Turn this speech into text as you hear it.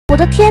我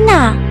的天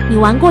哪！你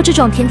玩过这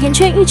种甜甜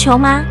圈浴球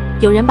吗？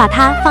有人把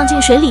它放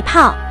进水里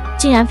泡，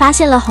竟然发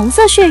现了红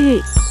色血玉。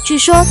据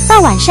说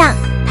到晚上，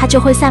它就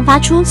会散发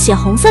出血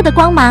红色的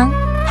光芒，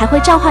还会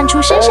召唤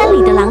出深山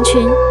里的狼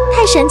群，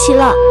太神奇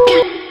了！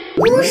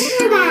不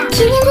是吧？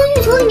甜甜圈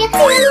浴球里面竟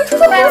然能出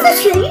红色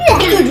血玉！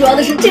最主要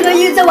的是，这个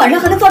玉在晚上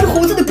还能发出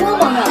红色的光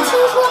芒呢。听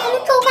说还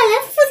能召唤来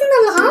附近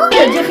的狼，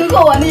感觉很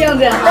好玩的样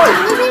子呀。这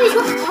甜甜圈浴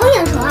球好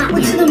眼熟啊！我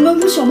记得门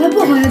口小卖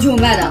部好像就有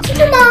卖的。真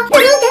的吗？那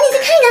咱们赶紧去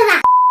看一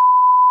看吧。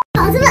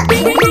宝子们，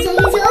甜甜圈浴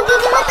球就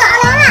这么搞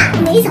了啦！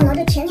没想到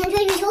这甜甜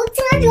圈浴球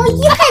竟然只要1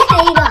块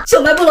钱一个，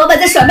小卖部老板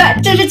在甩卖，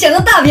真是捡到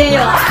大便宜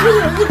了。所以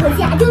我一口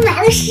气就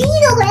买了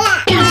11个回来。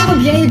这么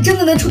便宜，真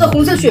的能出到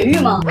红色血玉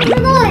吗？不知道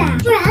呀，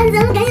不然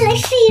咱们赶紧来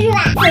试一试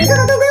吧。粉色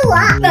的都归我，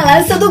那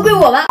蓝色都归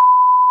我吧。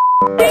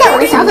在我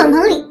的小粉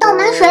盆里倒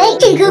满水，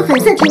这颗粉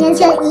色甜甜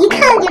圈一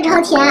看就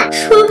超甜，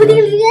说不定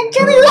里面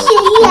真的有血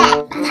玉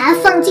耶！把它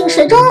放进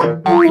水中，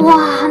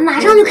哇，马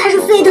上就开始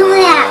沸腾了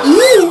呀！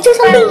咦，就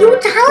像被油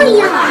炸了一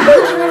样，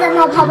不停的在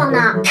冒泡泡呢。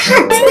看，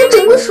现在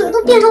整个水都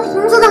变成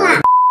红色的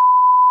啦！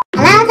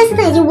好啦，它现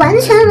在已经完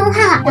全融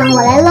化了，让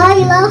我来捞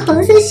一捞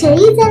红色血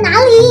玉在哪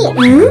里。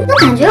我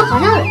感觉好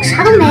像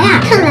啥都没啊。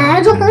看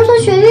来这红色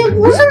血玉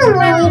不是那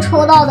么容易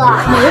抽到的。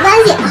没关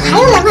系，还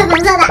有2块粉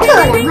色的，这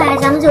2块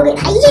咱们就给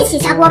它一起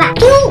下锅吧。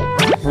丢！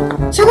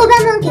小伙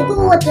伴们给过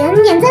我点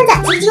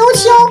赞，击球，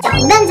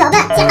搅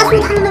拌，加速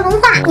它们的融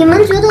化。你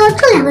们觉得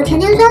这2个甜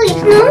甜圈里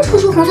能抽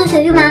出红色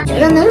血玉吗？觉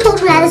得能抽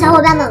出来的小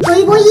伙伴们可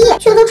以拨1，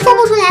觉得抽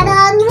不出来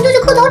的你们就去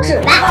抠脚趾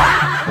吧。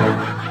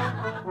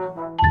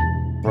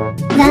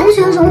完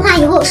全融化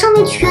以后，上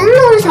面全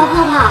都是小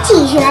泡泡，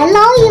继续来捞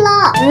一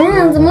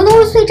捞。怎么都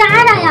是碎渣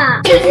渣呀？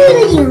这玉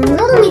的影子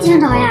都没见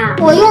着呀！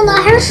我用的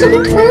还是视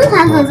频同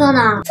款粉色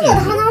呢，这汤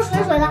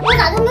水的，我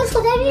咋就没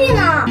抽见玉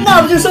呢？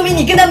那不就说明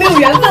你跟他没有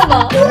缘分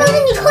吗？有本事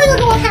你抽一个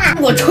给我看！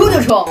我抽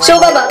就抽。小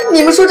伙伴们，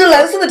你们说这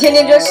蓝色的甜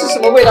甜圈是什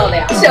么味道的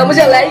呀？想不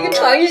想来一个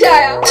尝一下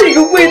呀？这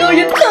个味道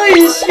也太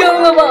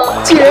香了吧！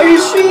竟然是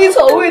薰衣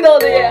草味道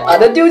的耶！把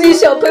它丢进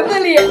小盆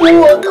盆里，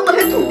哇，它们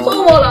还吐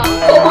泡泡了，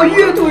泡泡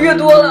越吐越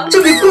多了，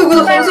这比贵贵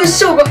的红色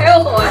效果还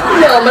要好哎！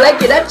让我们来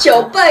给它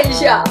搅拌一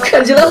下，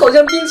看起来好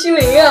像冰淇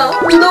淋啊！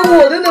不知道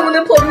我的能不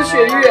能泡出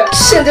血玉？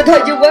现在它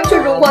已经完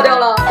全融化掉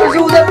了，可是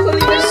我在盆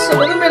里面什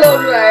么都没捞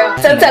出来呀！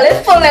咱再来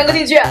放2个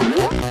进去。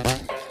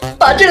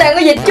把这2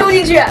个也丢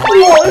进去，哇，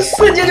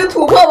瞬间就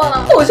吐泡泡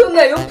了，好像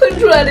奶油喷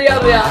出来的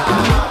样子呀！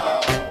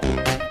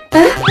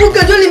哎，我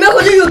感觉里面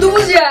好像有东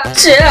西。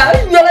姐，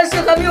原来是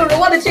还没有融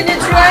化的甜甜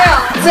圈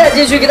呀！再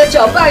继续给它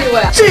搅拌一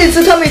回，这一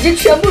次它们已经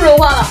全部融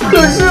化了，可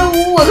是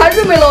我还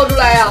是没捞出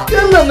来呀！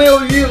真的没有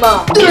玉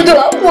吗？对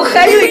了，我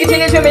还有一个甜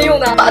甜圈没用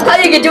呢，把它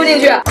也给丢进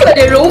去，快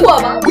点融化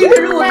吧！你可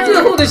是我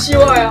最后的希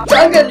望呀！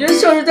咋感觉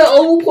像是在熬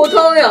巫婆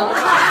汤呀？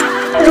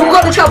融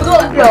化的差不多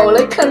了，让我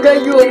来看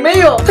看有没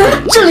有。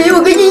这里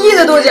有个硬硬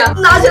的东西，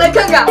拿起来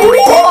看看。哇，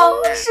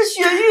是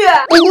血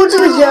玉！不过这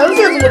个颜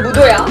色怎么不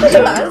对啊？它是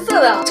蓝色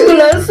的，这个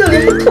蓝色里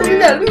还透明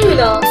点绿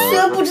呢。虽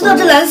然不知道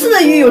这蓝色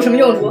的玉有什么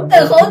用处，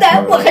但好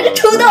歹我还是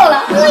抽到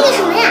了。为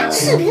什么呀？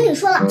视频里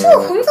说了，只有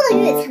红色的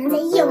玉才能在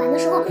夜晚的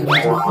时候发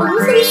出红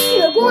色的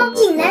血光，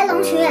引来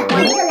狼群。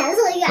这个蓝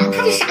色的玉啊，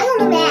它是啥用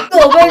都没。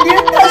搞半天，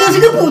它就是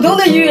个普通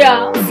的玉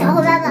啊！小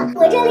伙伴们，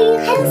我这里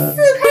还有4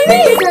块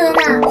绿色的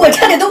呢，我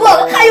差点都忘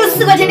了还有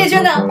4块甜甜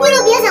圈呢。你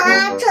都别想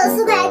啦，这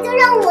4块就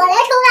让我来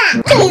抽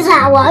吧。这一次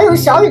啊，我要用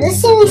小雨的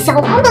幸运小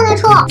黄盆来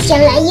抽，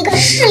先来一个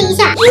试一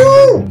下。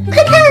哟，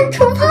快看，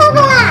吐泡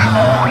泡啦！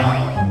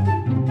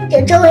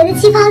这周围的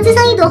气泡就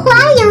像一朵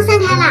花一样散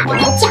开了，给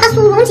它加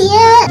速溶解，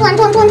转。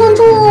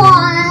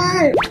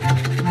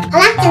好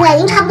啦，现在已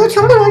经差不多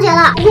全部溶解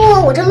了。不过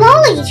我这捞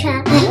了一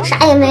圈，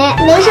啥也没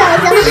事，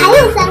咱们还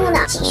有3个呢，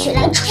继续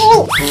来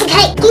抽，撕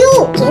开，丢，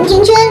甜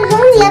甜圈溶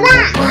解吧。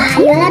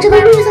哇，原来这个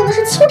绿色的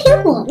是青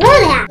苹果味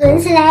的呀，闻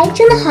起来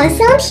真的好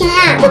香甜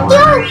呀。这第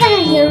2块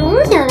也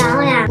溶解完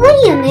了呀，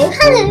我也没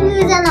看见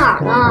玉在哪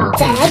儿呢。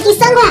再来第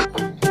3块。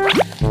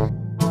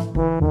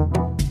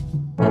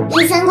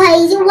第3块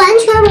已经完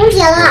全溶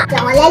解了，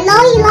让我来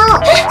捞一捞。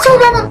小伙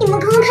伴们，你们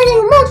刚刚看见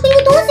有冒出一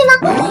个东西吗？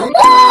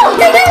哦，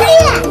在这里！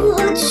我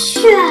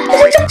去，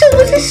这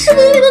不是视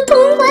频里的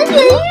同款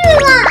甜玉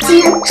吗？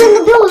竟然真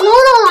的被我捞到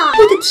了！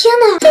我的天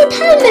哪，这也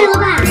太美了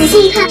吧！仔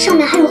细一看，上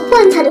面还有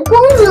幻彩的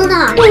光泽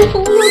呢，又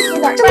红又紫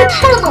的，真的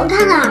太好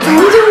看了。咱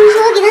就是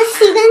说，给它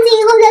洗干净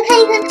以后再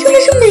看一看，真的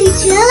是美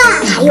绝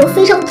了！还有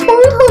非常通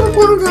透的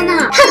光泽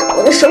呢。看，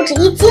我的手指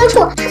一接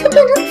触，它就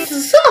变成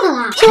紫色的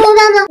了。小伙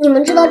伴们，你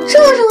们知道这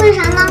是为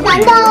啥吗？难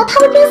道它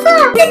会变色？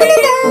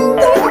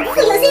恭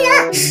喜有心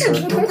人，视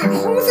频同款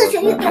红色血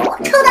玉被我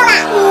抽到啦！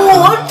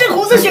哇，这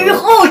红色血玉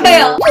好好看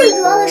呀！最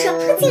主要的是，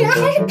它竟然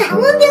还是感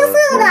温变色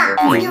的。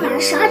今天晚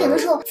上12点的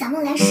时候，咱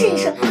们来试一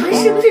试，它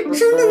是不是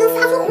真的能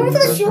发出红色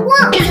的血光？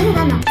小伙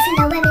伴们，现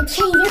在外面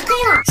天已经黑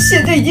了，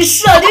现在已经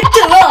12点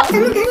整了，咱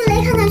们赶紧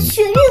来看看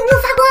血玉有没有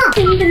发光。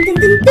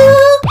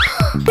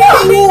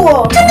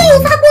哇，真的有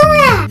发光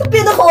哎！它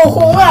变得好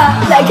红啊！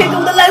来看看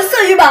我的蓝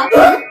色玉吧，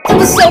怎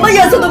么什么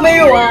颜色都没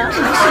有啊？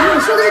看来视频里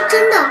说的是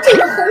真的，这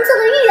个红色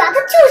的玉啊，它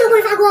就是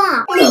会发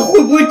光。那会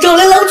不会招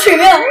来狼群取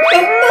名。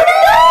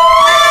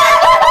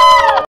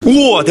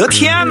我的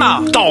天哪！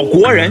岛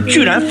国人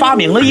居然发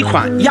明了一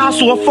款压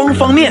缩方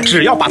方面，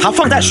只要把它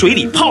放在水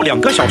里泡2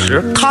个小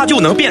时，它就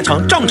能变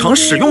成正常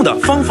使用的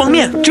方方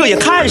面，这也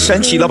太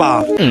神奇了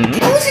吧！不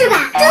是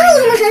吧？真有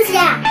这么神奇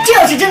啊？这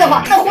要是真的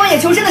话，那荒野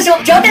求生的时候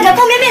只要带上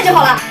方便面就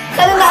好了，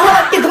还能拿它们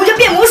给同学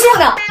变魔术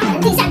呢。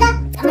赶紧下单，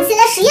咱们先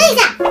来实验一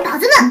下。宝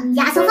子们，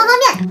压缩方便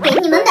面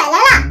给你们摆来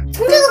了。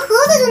从这个盒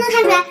子就能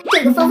看出来，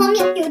这个方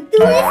便面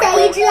有多小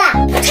一只了。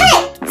拆，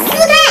撕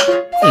开，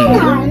在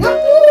哪儿呢？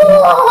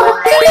哇，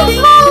这个好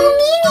迷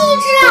你一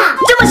只啊！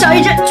这么小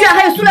一只，居然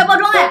还有塑料包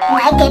装哎！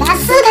来给它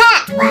撕开，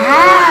哇，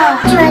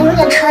居然有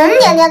点沉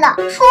甸甸的，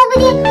说不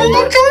定里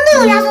面真的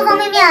有压缩方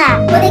便面哎！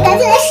我得赶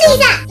紧来试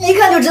一下。一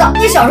看就知道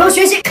你小时候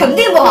学习肯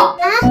定不好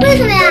啊？为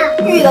什么呀？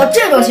遇到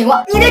这种情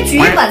况，你得举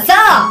一反三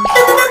啊！噔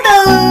噔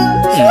噔噔。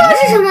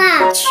这是什么啊？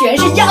全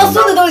是压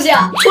缩的东西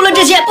啊！除了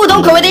这些不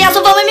同口味的压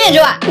缩方便面之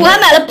外，我还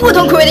买了不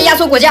同口味的压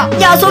缩果酱、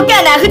压缩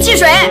钙奶和汽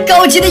水，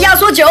高级的压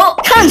缩酒，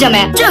看见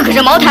没？这可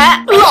是茅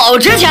台，老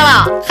值钱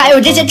了。还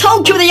有这些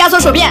超 Q 的压缩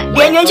手片，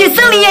连元气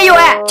森林也有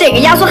哎！这个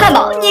压缩汉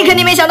堡你肯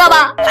定没想到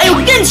吧？还有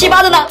更奇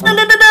葩的呢！噔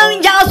噔噔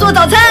噔，压缩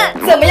早餐，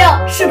怎么样？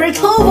是不是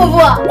超丰富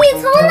啊？你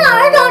从哪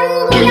儿找这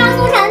么多压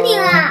缩产品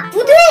啊？不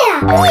对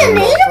呀，你也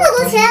没这么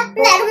多钱，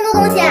买这么多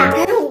东西啊？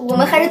我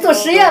们还是做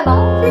实验吧。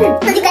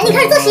那就赶紧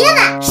开始做实验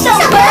吧。上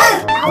门，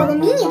把我的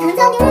迷你藤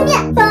椒牛肉面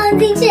放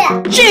进去。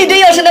这堆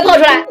要是能泡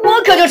出来，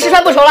我可就吃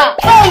穿不愁了。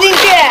放进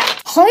去，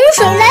洪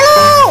水来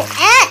喽！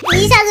哎，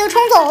一下子就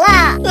冲走了。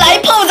来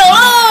泡澡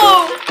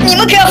喽！你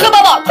们可要喝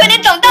饱饱，快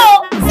点长大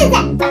哦！现在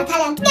把它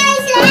俩盖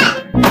起来，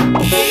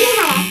接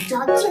下来只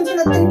要静静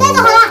的等待就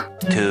好了。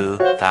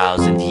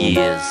2,000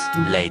 years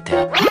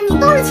later。哎，你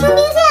倒是清兵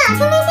线啊，清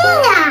兵线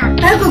呀！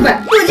哎，乖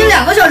乖，都已经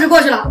2个小时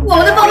过去了，我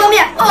们的方便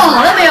面泡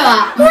好了没有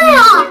啊？对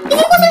啊，已经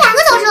过去2个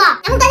小时了，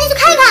咱们赶紧去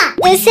看一看。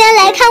那先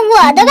来看我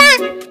的吧。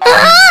啊，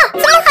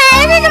怎么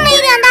还是这么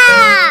一点大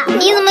啊？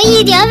你怎么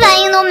一点反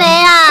应都没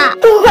啊？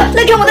快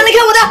来看我的，来看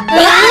我的！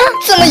啊，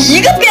怎么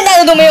一个变大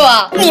的都没有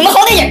啊？你们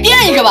好歹也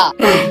变一个吧！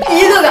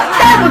一个个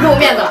太不给我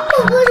面子了。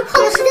会不会是泡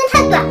的时间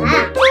太短了？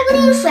说不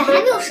定水还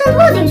没有渗透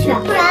进去，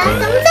不然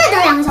咱们再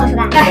等2个小时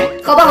吧。哎，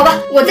好吧好吧，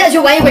我再去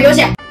玩一会游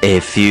戏。A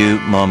few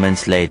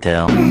moments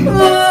later。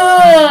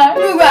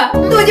乖乖，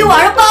都已经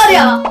晚上8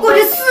点了，过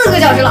去4个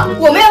小时了，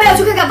我们要不要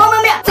去看看方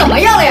便面怎么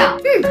样了呀？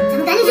咱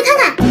们赶紧去看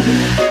看。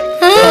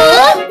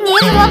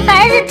你怎么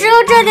还是只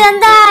有这点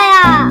大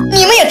呀？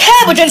你们也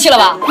太不争气了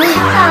吧！我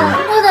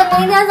等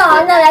明天早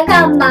上再来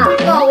看吧。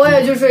那我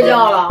也去睡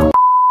觉了。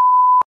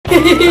嘿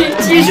嘿嘿，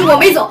其实我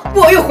没走，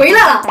我又回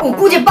来了。我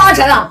估计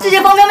80%啊，这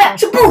些方便面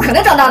是不可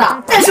能长大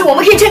的。但是我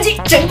们可以趁机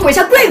整蛊一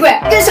下贵贵，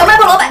跟小卖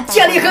部老板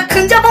借了一盒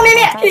藤椒方便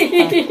面。嘿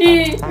嘿嘿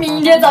嘿，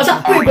明天早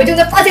上贵贵就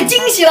能发现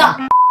惊喜了。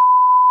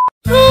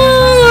这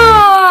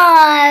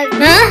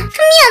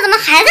面怎么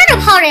还在这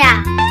泡着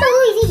呀？这都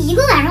已经1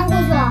个晚上过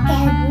去了，该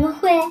不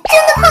会真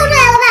的泡出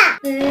来了吧？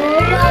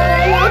让我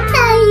来看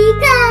一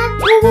看。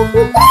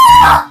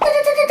哇，这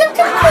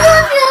科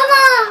学吗？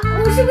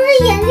我是不是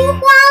眼睛花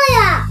了呀？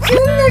真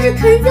的是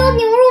藤椒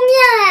牛肉面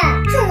哎！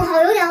正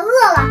好有点饿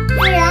了，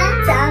不然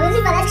咱们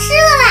就把它吃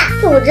了吧。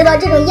不知道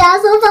这种压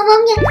缩方便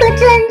面和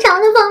正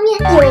常的方便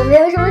有没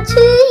有什么区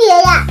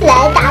别呀？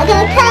来打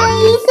开看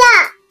一下。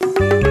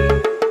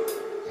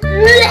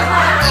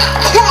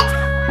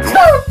臭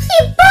屁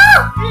包！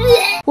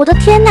我的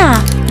天哪！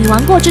你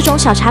玩过这种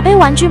小茶杯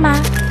玩具吗？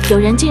有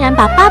人竟然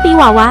把芭比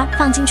娃娃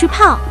放进去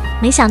泡，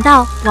没想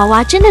到娃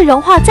娃真的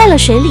融化在了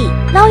水里，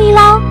捞一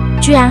捞，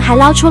居然还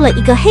捞出了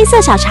一个黑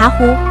色小茶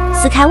壶。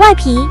撕开外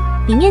皮，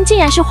里面竟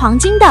然是黄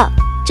金的，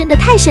真的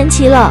太神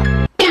奇了！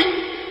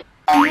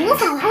魔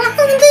法娃娃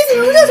放进杯子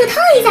用热水烫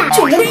一下，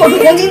就能泡出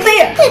黄金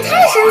杯，这也太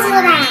神奇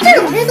了吧！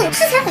这种杯子我之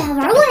前好像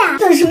玩过呀，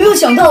但是没有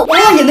想到娃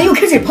娃也能用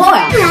开水泡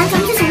呀。不然咱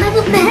们去小卖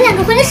部买了2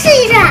个回来试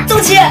一试。走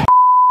起！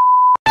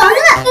宝子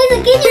们，杯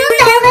子给你们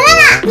买回来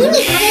了。迷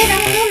你茶杯咱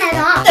们没有买着，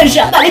但是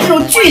买了这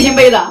种巨型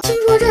杯子。听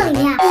说这里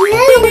面也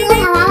有魔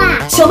法娃娃。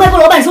小卖部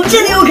老板说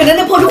真的有可能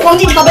能泡出黄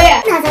金茶杯。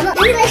那咱们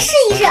赶紧来试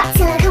一试。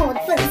先来看我的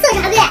粉色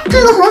茶杯，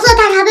这个红色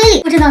大茶杯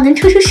里不知道能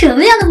抽出什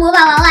么样的魔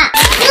法娃娃。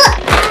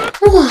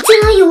哇，竟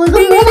然有一个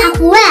魔法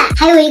壶哎，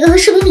还有一个和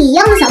视频里一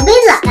样的小杯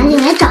子。赶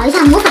紧来找一下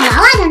魔法娃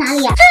娃在哪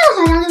里呀？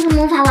这好像就是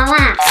魔法娃娃。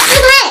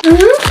撕开，竟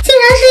然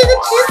是一个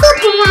橘色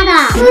头发的。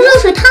用热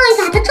水烫一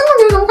下，它真的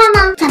能融化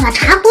吗？再把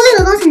茶壶里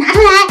的东西拿出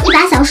来，一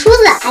把小梳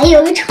子，还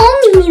有一个超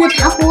迷你的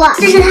茶壶，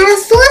这是它的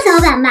缩小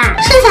版吧。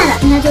剩下的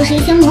应该就是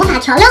一些魔法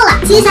调料了。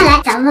接下来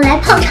咱们来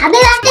泡茶杯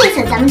吧，这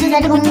次咱们就在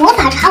这个魔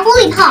法茶壶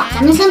里泡。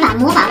咱们先把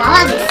魔法娃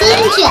娃给塞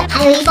进去，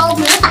还有一包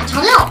魔法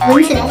调料，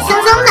闻起来香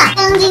香的，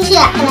放进去，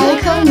再来一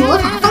颗魔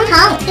法方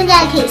糖。现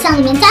在可以向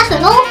里面加水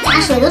喽，加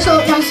水的时候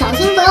要小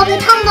心，不要被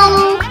烫到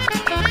喽。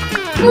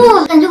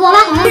哇，感觉娃娃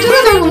好像真的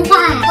在融化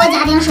哎！多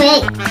加点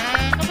水。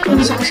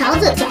用小勺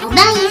子搅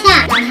拌一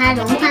下，让它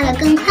融化的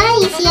更快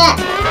一些。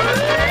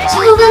小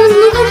伙伴们，你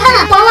们快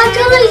看，娃娃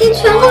真的已经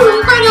全部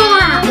融化掉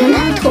了，连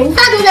它的头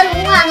发都在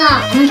融化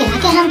呢。咱们给它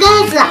盖上盖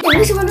子，2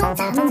个时光钟，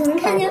咱们就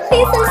能看见黑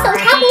色小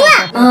茶壶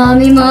了。妈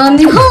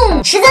咪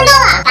哄，时间到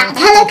了，打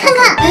开来看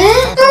看。哎，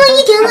怎么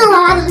一点点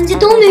娃娃的痕迹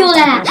都没有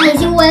嘞？它已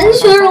经完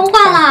全融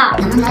化了。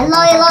咱们来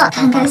捞一捞，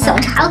看看小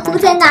茶壶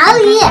在哪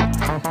里。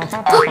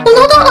我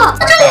捞到了，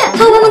在这里。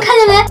小伙伴们看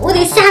见没？我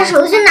得下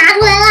手去拿出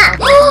来了。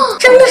哦，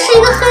真的是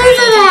一个黑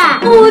色的。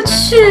我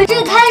去，这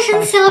也太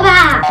神奇了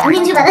吧！赶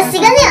紧去把它洗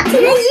干净。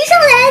竟然一上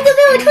来就被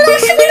我抽到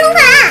视频中法。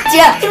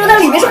姐，听说它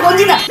里面是黄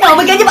金的，让我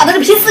们赶紧把它的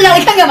皮撕下来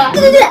看看吧。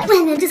对，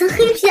外面这层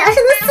黑皮啊是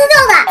能撕掉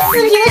的，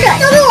撕皮的事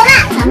交给我吧。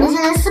咱们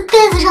先来撕盖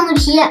子上的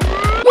皮。哇，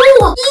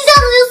一下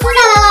子就撕下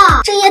来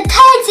了，这也太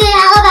解压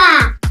了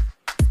吧！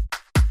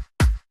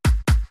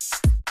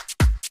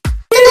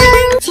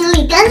清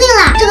理干净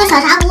了，这个小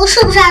茶壶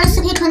是不是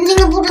24皮纯金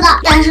的不知道，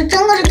但是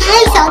真的是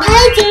太小太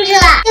精致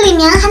了，这里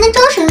面还能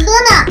装水喝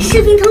呢。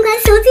视频同款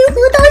小金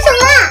壶到手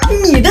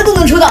了，你的都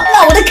能抽到，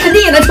那我的肯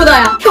定也能抽到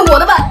呀。看我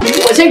的吧，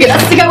我先给它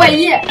撕开外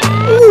衣。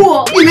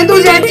哇，里面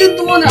东西还真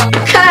多呢。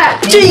看，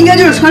这应该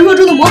就是传说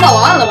中的魔法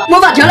娃娃了吧？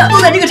魔法调料都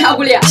在这个茶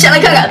壶里。先来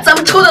看看咱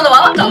们抽到的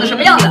娃娃长得什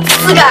么样子。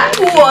撕开，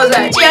哇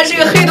塞，竟然是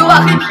个黑头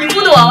发黑皮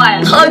肤的娃娃呀！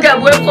它该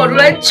不会跑出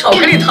来巧克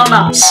力汤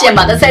吧？先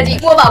把它塞进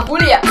魔法壶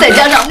里，再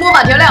加上魔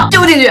法调料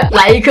丢进去，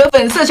来一颗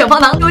粉色小方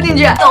糖丢进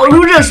去，倒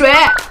入热水。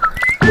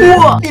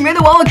哇，里面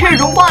的娃娃开始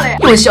融化了呀！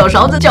用小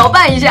勺子搅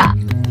拌一下。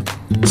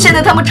现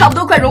在它们差不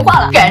多快融化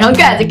了，盖上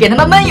盖子给它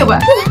们焖一会儿。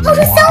哇，泡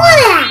出香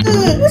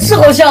味了。是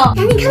好香。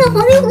赶紧看看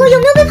黄金壶有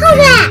没有被泡出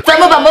来。咱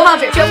们把魔法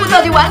水全部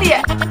倒进碗里。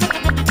哎，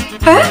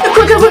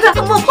快看，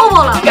它冒泡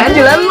泡了，赶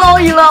紧来捞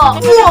一捞。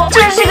哇，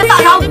这是一个大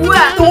茶壶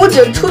哎，跟我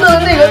姐抽到的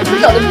那个怎么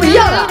长得不一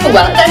样啊？不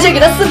管了，咱先给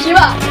它撕皮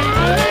吧。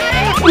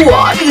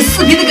哇，这个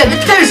撕皮的感觉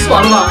太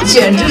爽了，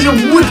简直是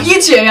无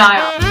敌解压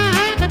呀！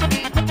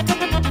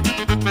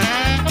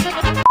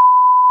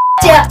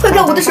姐，快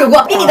看我的水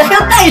果，比你的还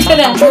要大一圈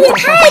呢！这也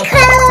太可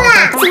爱了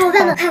吧！小伙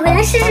伴们，快回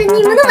来试试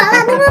你们的娃娃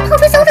能不能泡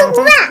出小水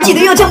壶吧！记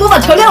得要加魔法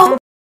调料哦。